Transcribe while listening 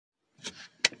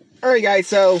Alright guys,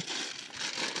 so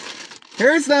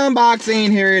here's the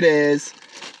unboxing. Here it is.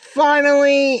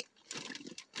 Finally,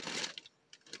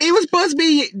 it was supposed to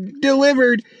be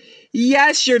delivered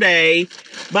yesterday,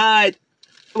 but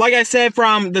like I said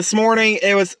from this morning,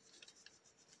 it was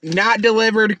not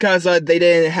delivered because they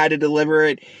didn't have to deliver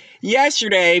it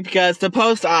yesterday because the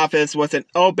post office wasn't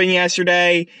open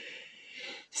yesterday.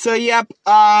 So yep,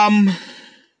 but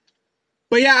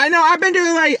yeah, I know I've been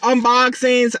doing like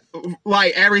unboxings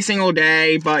like every single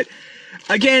day, but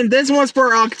again, this one's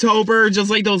for October, just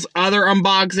like those other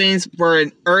unboxings for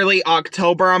an early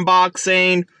October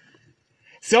unboxing.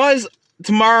 So is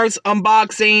tomorrow's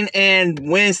unboxing and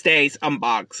Wednesday's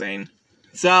unboxing.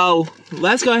 So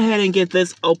let's go ahead and get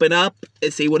this open up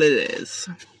and see what it is.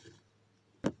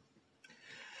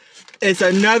 It's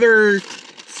another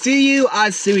CU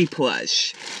Asui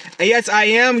plush. And yes, I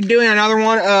am doing another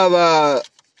one of,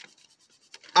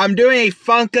 I'm doing a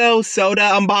Funko Soda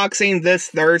unboxing this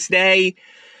Thursday.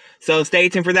 So stay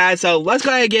tuned for that. So let's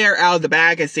go ahead and get her out of the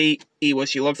bag and see what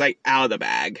she looks like out of the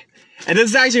bag. And this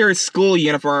is actually her school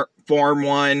uniform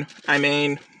one. I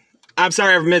mean, I'm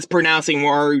sorry for mispronouncing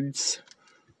words.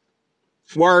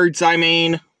 I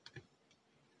mean.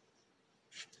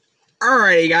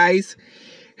 Alrighty, guys.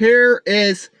 Here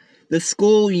is the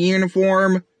school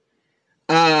uniform.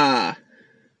 Suyu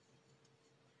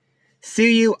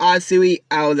Asui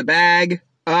out of the bag.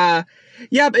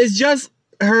 Yep, it's just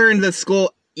her in the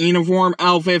school uniform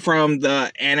outfit from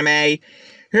the anime.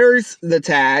 Here's the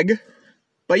tag.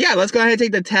 But yeah, let's go ahead and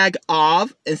take the tag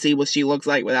off and see what she looks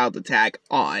like without the tag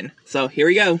on. So here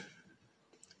we go.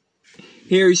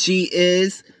 Here she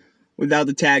is without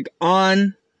the tag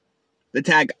on. The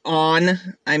tag on,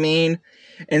 I mean.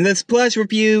 And this plush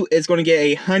review is going to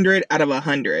get 100 out of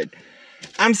 100.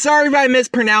 I'm sorry if I'm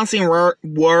mispronouncing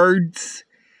words.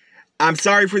 I'm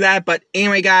sorry for that. But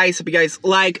anyway, guys, hope you guys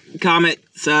like, comment,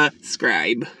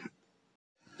 subscribe.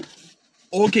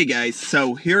 Okay, guys,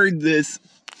 so here this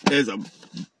is a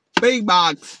big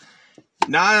box,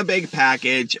 not a big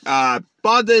package.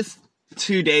 Bought this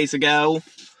 2 days ago,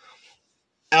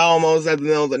 almost at the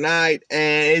middle of the night,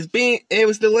 and it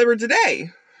was delivered today.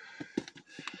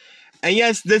 And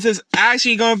yes, this is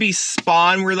actually going to be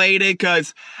Spawn related,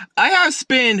 because I have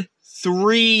spent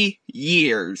 3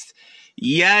 years.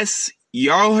 Yes,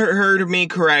 y'all heard of me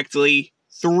correctly.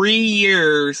 3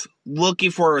 years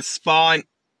looking for a Spawn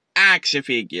action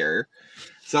figure.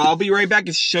 So I'll be right back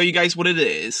and show you guys what it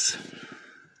is.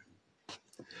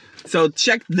 So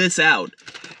check this out.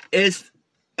 It's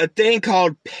a thing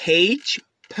called Page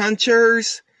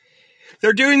Punchers.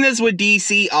 They're doing this with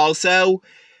DC also.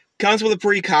 Comes with a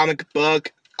free comic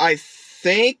book. I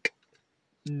think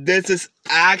this is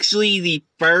actually the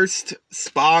first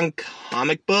Spawn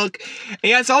comic book. And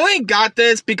yes, I only got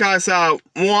this because,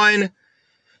 one,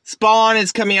 Spawn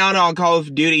is coming out on Call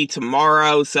of Duty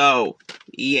tomorrow. So,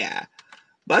 yeah.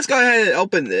 Let's go ahead and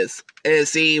open this and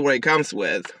see what it comes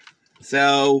with.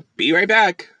 So, be right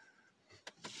back.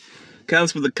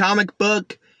 Comes with a comic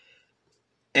book.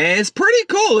 And it's pretty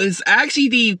cool. It's actually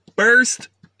the first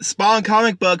Spawn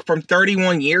comic book from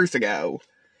 31 years ago.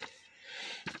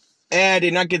 And I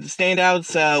did not get the standout,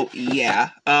 so yeah.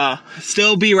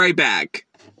 Still be right back.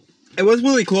 And what's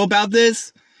really cool about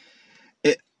this,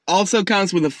 it also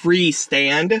comes with a free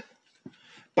stand.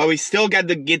 But we still got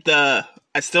to get the...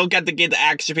 I still got to get the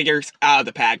action figures out of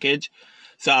the package.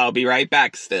 So I'll be right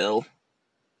back still.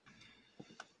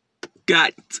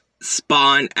 Got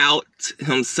Spawn out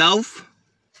himself.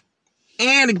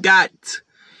 And got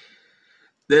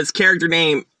this character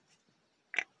named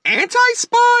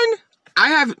Anti-Spawn?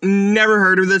 I have never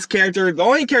heard of this character. The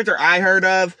only character I heard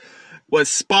of was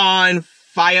Spawn,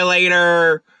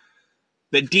 Violator,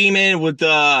 the demon with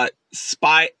the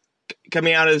spike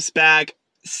coming out of his back,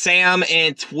 Sam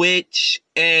and Twitch,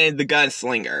 and the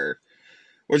Gunslinger,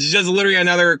 which is just literally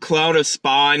another clone of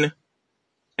Spawn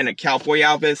in a cowboy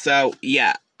outfit. So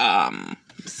yeah,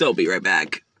 still be right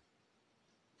back.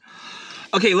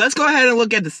 Okay, let's go ahead and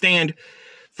look at the stand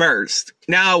first.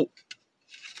 Now,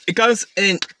 it comes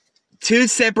in 2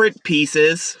 separate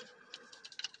pieces.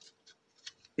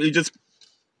 You just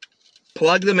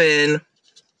plug them in.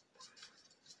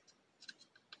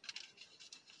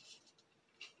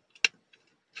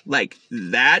 Like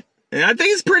that. And I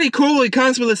think it's pretty cool. It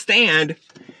comes with a stand.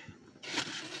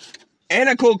 And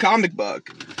a cool comic book.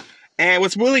 And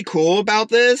what's really cool about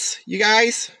this, you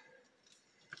guys,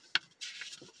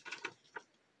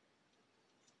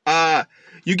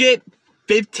 you get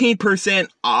 15%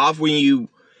 off when you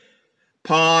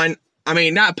shop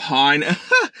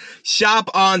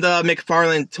on the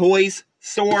McFarlane Toys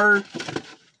store.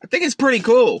 I think it's pretty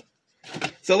cool.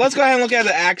 So let's go ahead and look at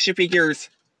the action figures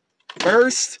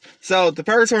first. So the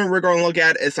first one we're going to look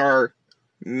at is our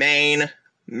main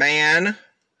man,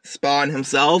 Spawn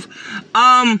himself.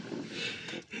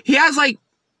 He has like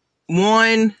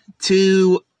 1,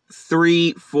 2,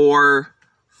 3, 4,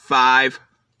 5,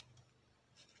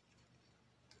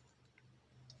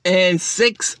 and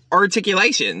 6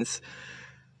 articulations.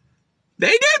 They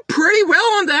did pretty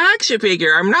well on the action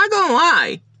figure, I'm not gonna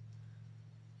lie.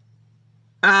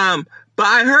 But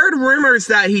I heard rumors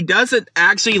that he doesn't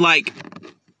actually, like,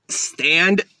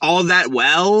 stand all that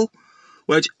well,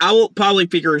 which I will probably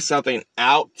figure something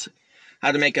out,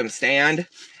 how to make him stand.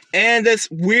 And this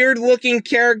weird-looking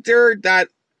character that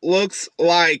looks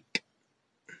like,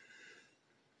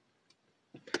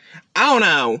 I don't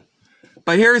know.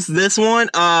 But here's this one,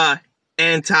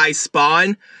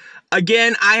 Anti-Spawn.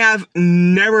 Again, I have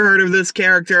never heard of this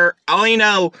character. I only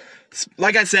know,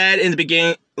 like I said in the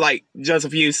beginning, like just a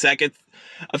few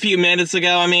minutes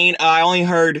ago, I only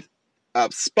heard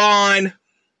of Spawn,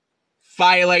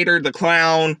 Violator the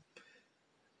Clown,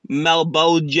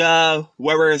 Melboja,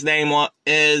 whatever his name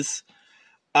is,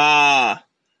 Sam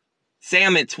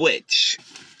and Twitch.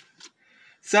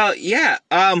 So, yeah,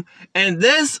 and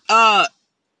this,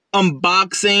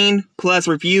 unboxing plus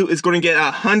review is going to get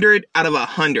 100 out of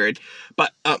 100.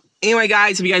 But anyway,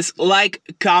 guys, if you guys like,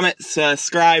 comment,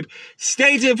 subscribe,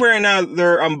 stay tuned for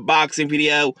another unboxing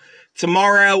video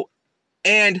tomorrow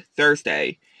and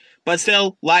Thursday. But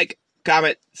still, like,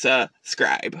 comment,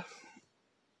 subscribe.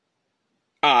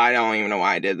 I don't even know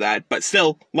why I did that, but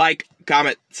still, like,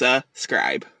 comment,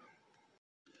 subscribe.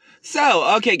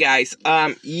 So, okay, guys,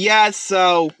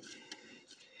 so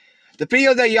the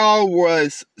video that y'all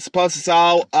was supposed to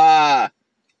saw,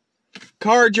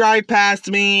 car drive past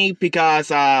me because,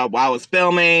 while I was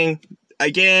filming.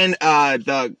 Again,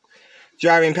 the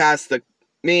driving past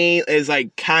me is,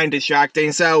 like, kind of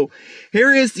distracting. So,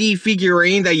 here is the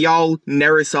figurine that y'all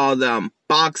never saw the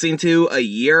unboxing to a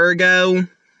year ago.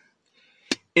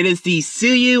 It is the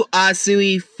Suyu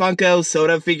Asui Funko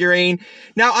Soda figurine.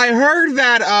 Now, I heard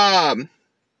that,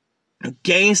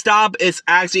 GameStop is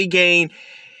actually getting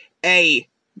a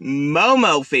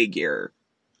Momo figure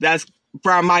that's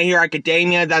from My Hero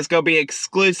Academia that's going to be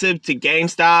exclusive to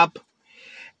GameStop.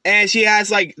 And she has,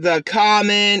 like, the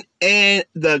common and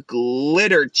the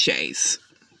glitter chase.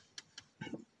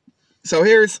 So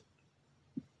here's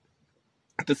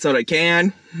the soda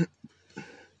can.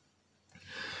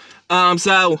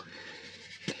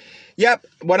 Yep,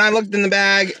 when I looked in the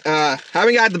bag,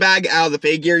 haven't got the bag out of the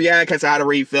figure yet because I had to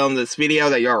refilm this video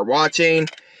that you're watching.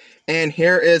 And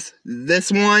here is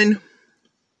this one.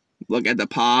 Look at the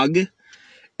Pog.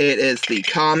 It is the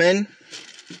common.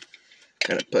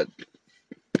 Gonna put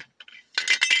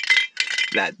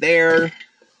that there.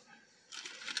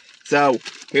 So,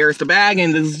 here's the bag,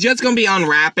 and this is just gonna be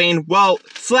unwrapping. Well,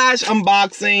 slash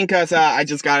unboxing, because I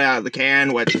just got it out of the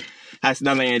can, which has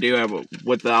nothing to do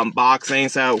with the unboxing.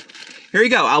 So, here you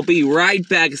go. I'll be right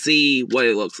back to see what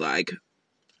it looks like.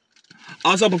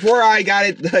 Also, before I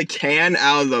got the can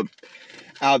out of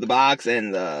the box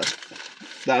and the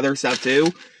other stuff too,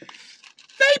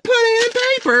 they put it in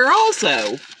paper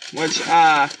also, which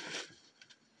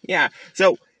yeah.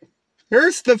 So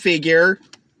here's the figure.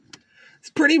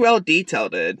 It's pretty well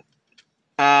detailed.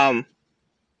 Doesn't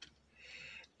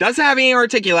have any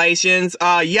articulations.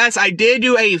 Yes, I did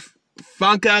do a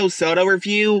Funko Soda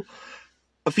review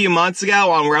a few months ago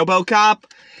on RoboCop,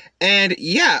 and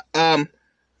yeah,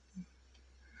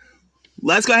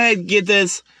 let's go ahead and get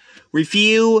this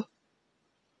review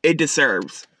it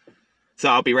deserves. So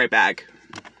I'll be right back.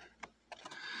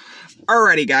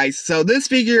 Alrighty, guys. So this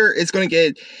figure is going to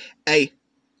get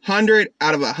 100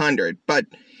 out of 100. But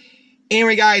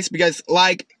anyway, guys, because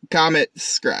like, comment,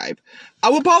 subscribe. I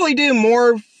will probably do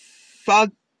more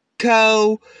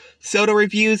Funko Soda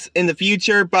reviews in the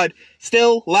future, but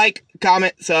still, like,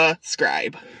 comment,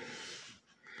 subscribe.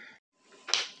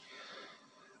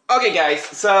 Okay, guys,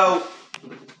 so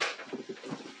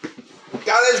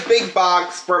got this big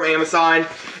box from Amazon.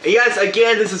 And yes,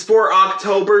 again, this is for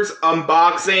October's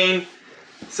unboxing.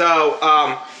 So,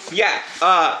 yeah.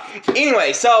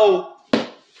 Anyway, so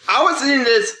I was in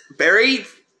this very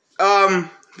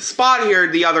spot here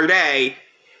the other day.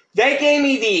 They gave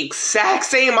me the exact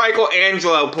same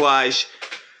Michelangelo plush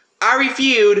I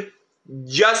reviewed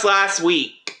just last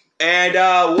week. And,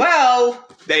 well,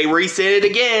 they resent it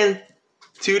again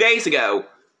 2 days ago.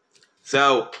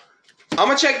 So, I'm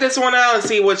gonna check this one out and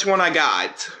see which one I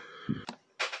got.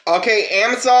 Okay,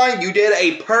 Amazon, you did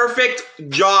a perfect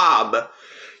job.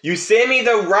 You sent me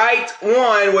the right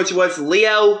one, which was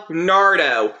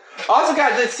Leonardo. Also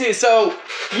got this too. So,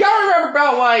 y'all remember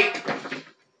about, like,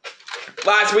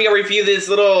 last week I reviewed this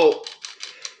little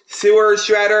sewer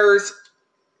shredders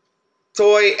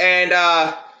toy, and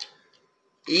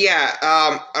yeah,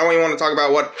 I don't even want to talk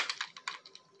about what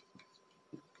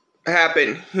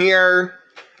happened here,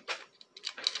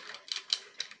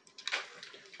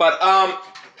 but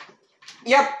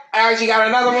yep, I actually got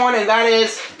another one, and that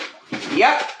is,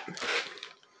 yep,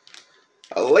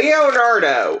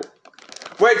 Leonardo,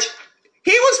 which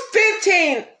he was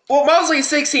 $15, well, mostly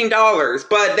 $16,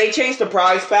 but they changed the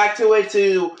price back to it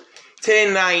to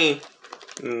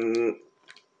 $10.90,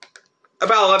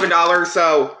 about $11,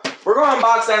 so we're going to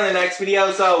unbox that in the next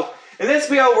video. So in this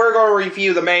video, we're going to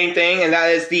review the main thing, and that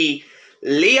is the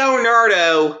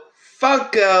Leonardo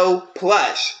Funko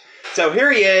plush. So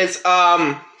here he is.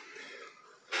 I'm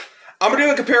going to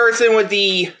do a comparison with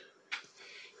the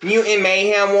Mutant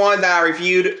Mayhem one that I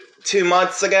reviewed 2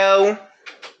 months ago.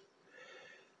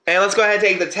 And let's go ahead and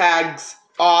take the tags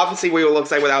off and see what it looks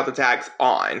like without the tags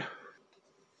on.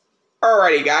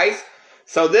 Alrighty, guys.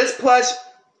 So this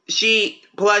plushie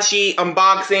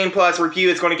unboxing plus review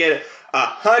is going to get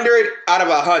 100 out of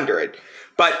 100.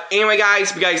 But anyway,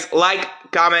 guys, if you guys like,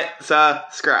 comment,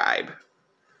 subscribe.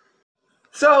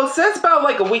 So since about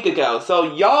like a week ago,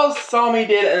 so y'all saw me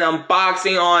did an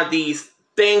unboxing on these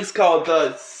things called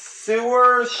the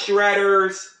sewer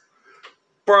shredders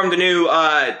from the new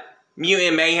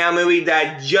Mutant Mayhem movie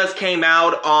that just came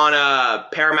out on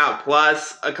Paramount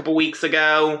Plus a couple weeks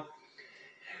ago.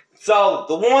 So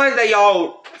the one that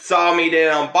y'all saw me did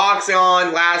an unboxing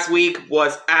on last week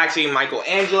was actually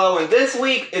Michelangelo, and this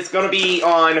week it's going to be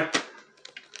on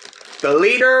the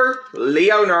leader,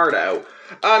 Leonardo.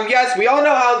 Yes, we all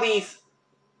know how these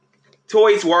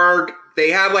toys work.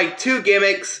 They have like 2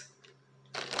 gimmicks.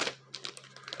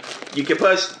 You can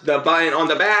push the button on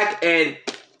the back and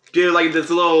do like this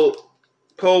little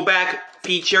pullback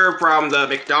feature from the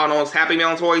McDonald's Happy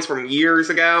Meal toys from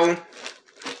years ago.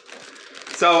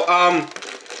 So,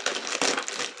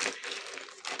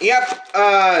 yep,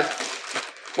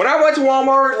 when I went to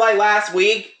Walmart, like, last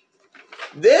week,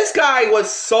 this guy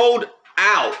was sold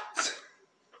out.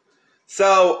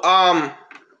 So, I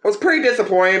was pretty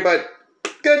disappointed, but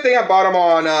good thing I bought him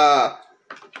on,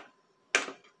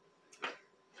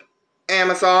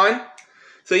 Amazon.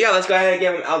 So, yeah, let's go ahead and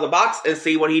get him out of the box and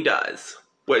see what he does.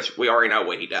 Which, we already know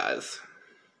what he does.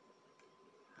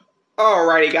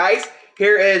 Alrighty, guys,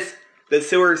 here is the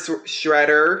sewer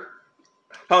shredder.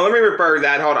 Oh, let me refer to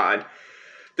that. Hold on.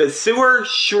 The sewer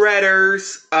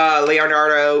shredders,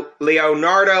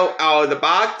 Leonardo out of the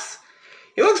box.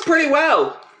 He looks pretty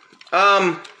well.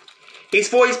 He's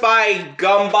voiced by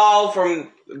Gumball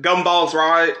from Gumball's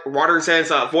Robertson's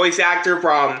voice actor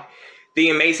from The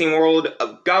Amazing World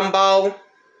of Gumball.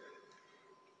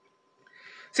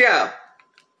 So yeah,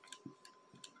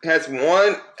 has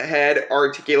 1 head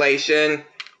articulation.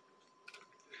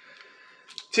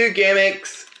 2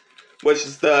 gimmicks, which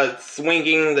is the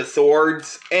swinging the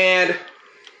swords, and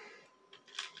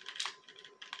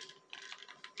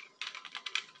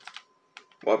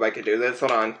what if I could do this?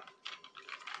 Hold on.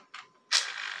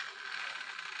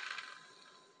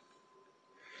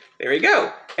 There we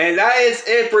go. And that is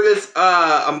it for this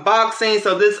unboxing.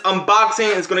 So this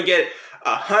unboxing is going to get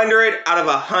 100 out of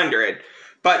 100.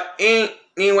 But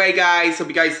anyway, guys, hope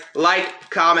you guys like,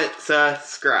 comment,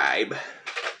 subscribe.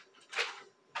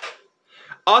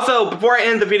 Also, before I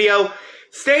end the video,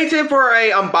 stay tuned for a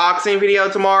unboxing video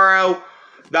tomorrow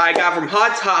that I got from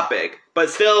Hot Topic. But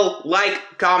still, like,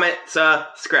 comment,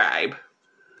 subscribe.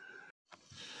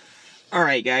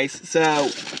 Alright, guys, so,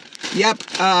 yep,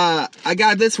 I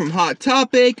got this from Hot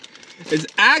Topic. It's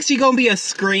actually going to be a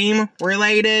Scream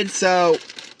related, so,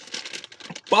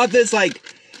 bought this like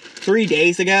 3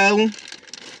 days ago.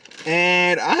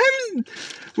 And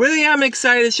I'm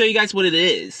excited to show you guys what it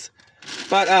is.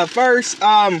 But, first,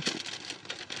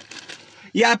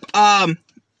 yep,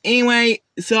 anyway,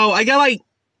 so I got, like,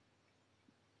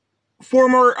 4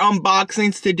 more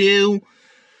unboxings to do.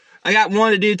 I got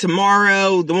one to do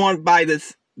tomorrow, the one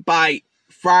by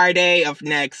Friday of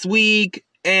next week,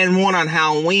 and one on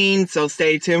Halloween, so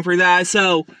stay tuned for that.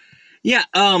 So, yeah,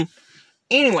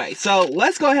 anyway, so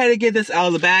let's go ahead and get this out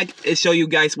of the bag and show you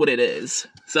guys what it is.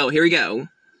 So, here we go.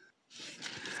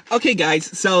 Okay, guys,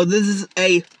 so this is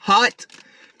a Hot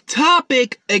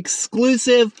Topic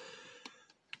exclusive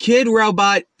Kid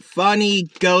Robot Funny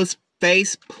Ghost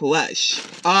Face plush.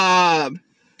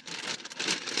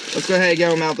 Let's go ahead and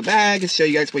get him out of the bag and show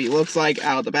you guys what he looks like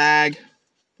out of the bag.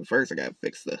 But first, I gotta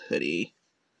fix the hoodie.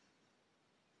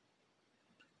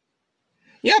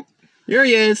 Yep, here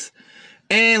he is.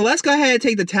 And let's go ahead and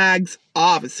take the tags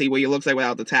off and see what he looks like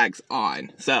without the tags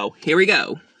on. So, here we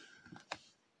go.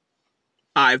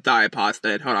 I thought I paused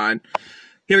it. Hold on.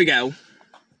 Here we go.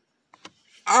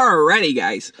 Alrighty,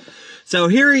 guys. So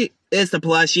here is the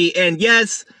plushie. And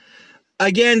yes,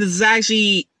 again, this is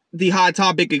actually the Hot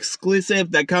Topic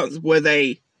exclusive that comes with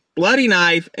a bloody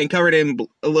knife and covered in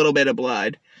a little bit of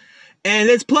blood. And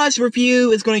this plush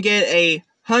review is going to get a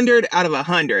 100 out of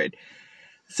 100.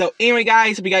 So anyway,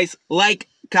 guys, if you guys like,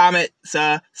 comment,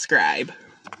 subscribe.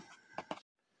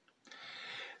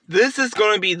 This is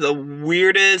going to be the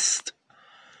weirdest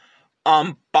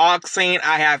unboxing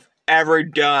I have ever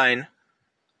done.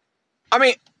 I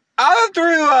mean, out of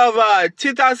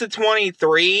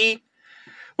 2023,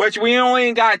 which we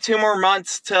only got 2 more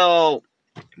months till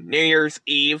New Year's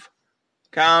Eve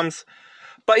comes.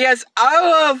 But yes,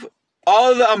 out of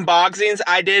all of the unboxings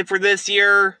I did for this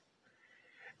year,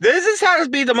 this has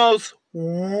to be the most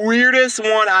weirdest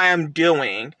one I am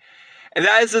doing. And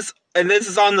that is this, and this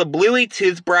is on the Bluey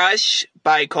toothbrush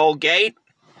by Colgate.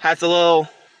 Has a little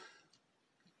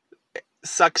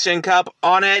suction cup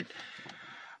on it.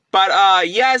 But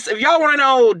yes, if y'all want to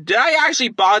know, did I actually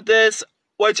bought this?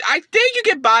 Which I think you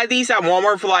can buy these at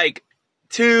Walmart for like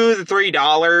 $2 to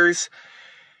 $3.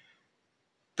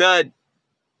 The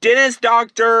dentist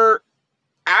doctor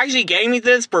actually gave me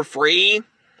this for free.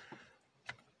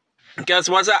 Because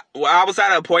I was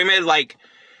at an appointment like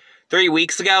 3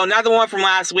 weeks ago. Not the one from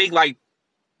last week, like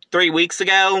 3 weeks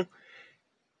ago.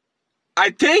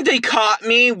 I think they caught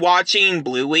me watching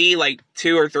Bluey, like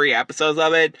 2 or 3 episodes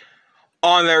of it,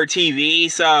 on their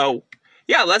TV. So,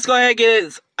 yeah, let's go ahead and get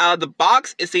it out of the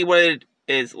box and see what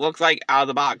it looks like out of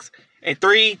the box. In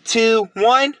 3, 2,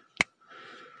 1.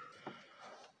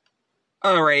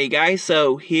 Alrighty, guys.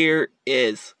 So, here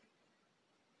is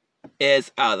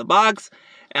out of the box.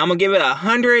 And I'm going to give it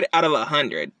 100 out of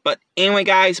 100. But anyway,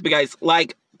 guys, if you guys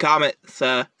like, comment,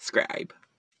 subscribe.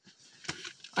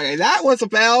 Okay, that was a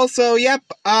fail. So, yep.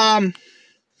 Got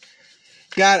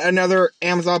another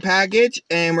Amazon package.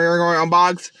 And we're going to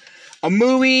unbox a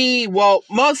movie. Well,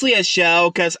 mostly a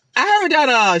show. Because I haven't done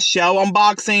a show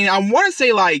unboxing. I want to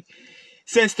say, like,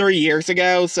 since 3 years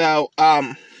ago. So,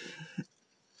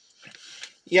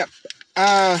 yep.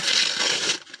 That's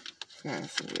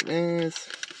what it is.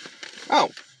 Oh,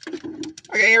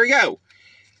 okay, here we go.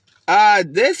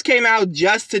 This came out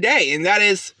just today, and that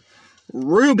is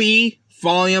Ruby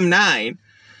Volume 9.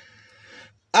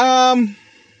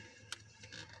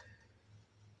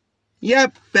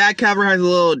 Yep, back cover has a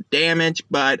little damage,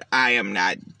 but I am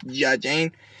not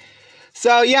judging.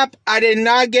 So, yep, I did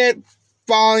not get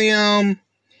Volume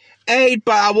 8,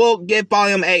 but I will get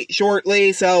Volume 8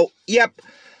 shortly. So, yep,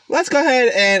 let's go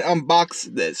ahead and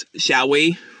unbox this, shall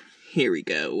we? Here we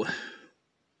go.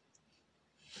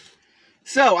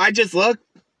 So, I just looked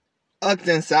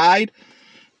inside,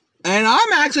 and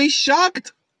I'm actually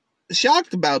shocked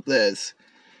about this.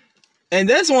 And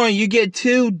this one, you get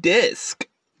 2 discs.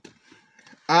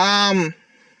 I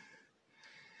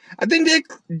think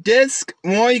disc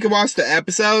 1, you can watch the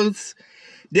episodes.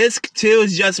 Disc 2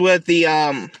 is just with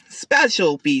the,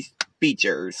 special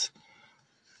features.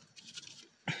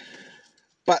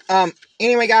 But,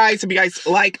 anyway, guys, if you guys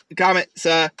like, comment,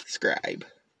 subscribe.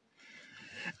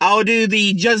 I'll do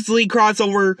the Justice League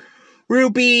crossover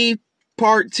Ruby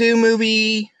Part 2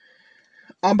 movie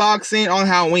unboxing on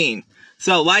Halloween.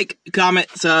 So, like, comment,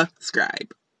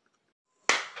 subscribe.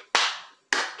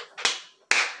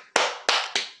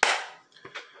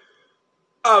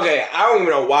 Okay, I don't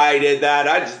even know why I did that.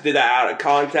 I just did that out of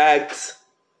context.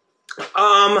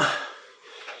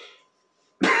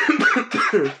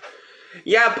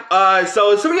 Yep,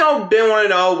 so some of y'all been wanting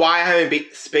to know why I haven't been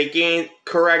speaking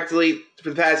correctly for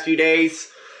the past few days.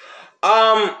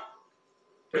 I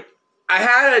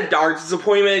had a doctor's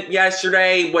appointment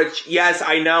yesterday, which, yes,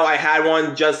 I know I had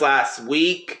one just last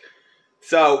week.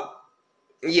 So,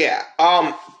 yeah,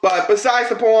 but besides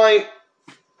the point,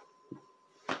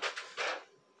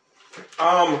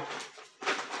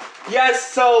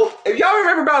 yes, so, if y'all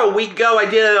remember about a week ago, I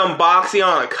did an unboxing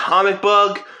on a comic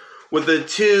book with the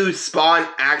 2 Spawn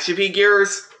action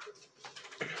figures.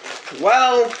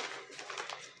 Well,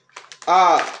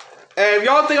 and if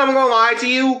y'all think I'm gonna lie to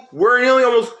you, we're nearly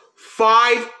almost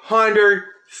 500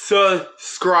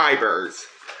 subscribers.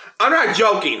 I'm not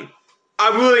joking. I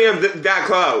really am that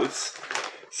close.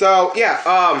 So,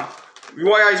 yeah, you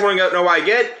guys want to know what I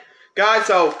get? Guys,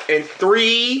 so, in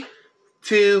 3,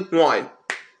 2, 1.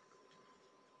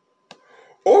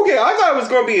 Okay, I thought it was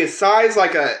going to be a size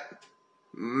like a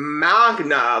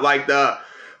Magna, like the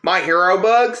My Hero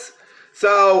books.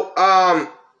 So,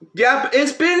 yep,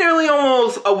 it's been nearly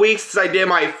almost a week since I did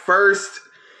my first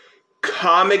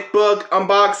comic book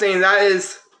unboxing. That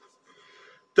is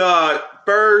the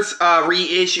first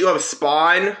reissue of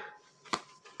Spawn.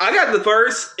 I got the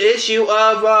first issue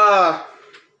of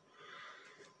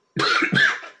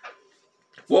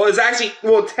well,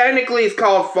 technically it's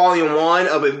called Volume 1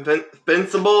 of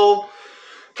Invincible.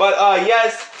 But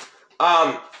yes,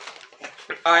 I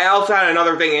also had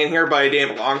another thing in here, but it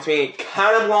didn't belong to me. It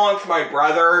kind of belonged to my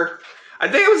brother. I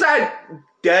think it was that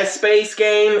Dead Space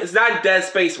game. It's not Dead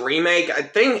Space remake. I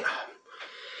think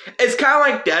it's kind of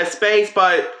like Dead Space,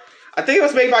 but I think it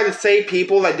was made by the same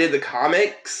people that did the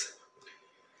comics.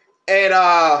 And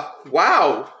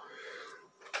wow,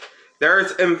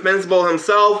 there's Invincible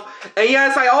himself. And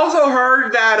yes, I also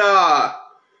heard that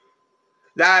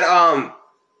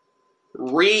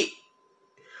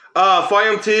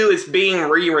Volume 2 is being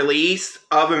re-released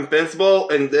of Invincible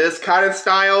in this kind of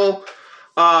style.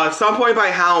 Some point by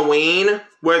Halloween,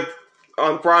 with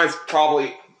Brian's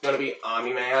probably gonna be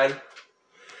Omni-Man.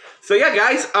 So yeah,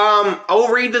 guys, I will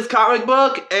read this comic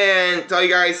book and tell you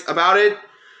guys about it.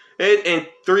 In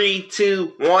 3,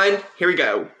 2, 1, here we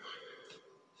go.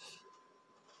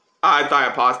 I thought I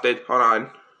paused it. Hold on.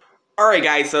 Alright,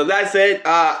 guys, so that's it.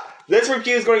 This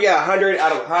review is going to get 100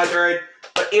 out of 100.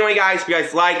 But anyway, guys, if you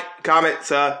guys like, comment,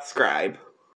 subscribe.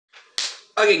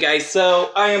 Okay, guys,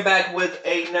 so I am back with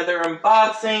another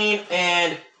unboxing,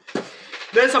 and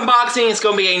this unboxing is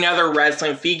going to be another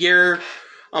wrestling figure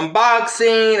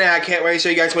unboxing, and I can't wait to show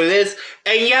you guys what it is.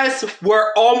 And yes,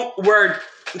 we're almost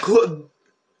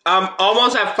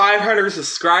at 500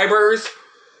 subscribers.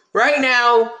 Right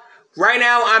now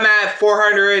I'm at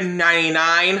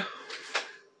 499.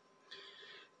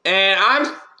 And I'm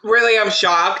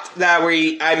shocked that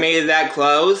I made it that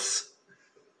close.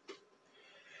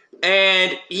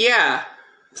 And yeah.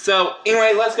 So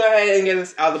anyway, let's go ahead and get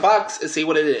this out of the box and see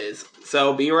what it is.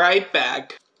 So be right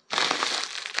back.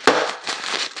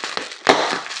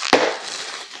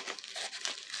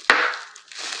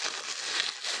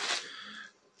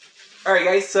 Alright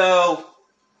guys, so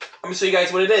I'm going to show you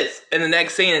guys what it is in the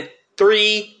next scene in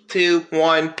 3, 2,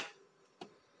 1.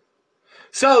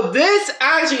 So this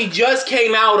actually just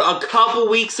came out a couple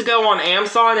weeks ago on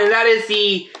Amazon, and that is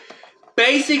the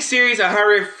Basic Series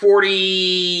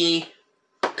 140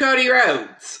 Cody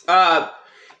Rhodes.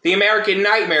 The American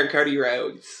Nightmare Cody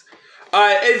Rhodes.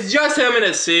 It's just him in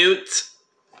a suit.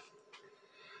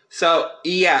 So,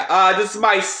 yeah, this is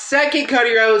my second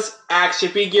Cody Rhodes action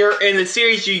figure. In the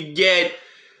series, you get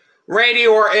Randy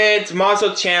Orton, Tommaso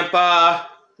Ciampa,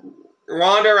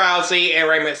 Ronda Rousey, and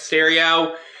Rey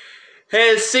Mysterio.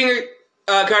 His signature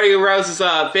Cody Rhodes'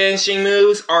 finishing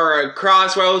moves are a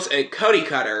crossroads and Cody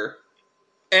Cutter.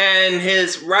 And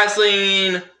his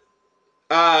wrestling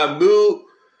move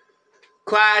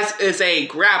class is a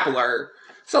grappler.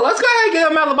 So let's go ahead and get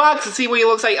him out of the box and see what he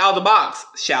looks like out of the box,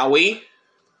 shall we?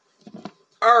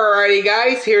 Alrighty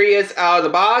guys, here he is out of the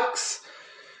box.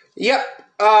 Yep,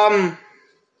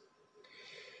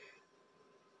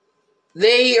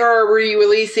 they are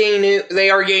they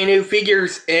are getting new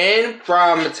figures in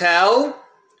from Mattel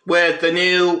with the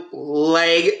new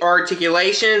leg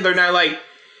articulation. They're not like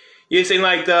using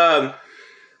like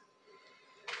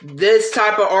this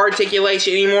type of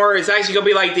articulation anymore. It's actually going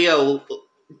to be like the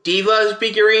Divas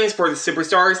figurines for the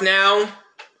Superstars now.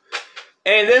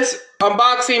 And this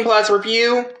unboxing plus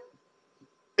review,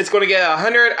 it's going to get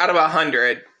 100 out of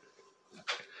 100.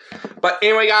 But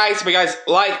anyway guys, if you guys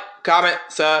like, comment,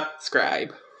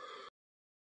 subscribe.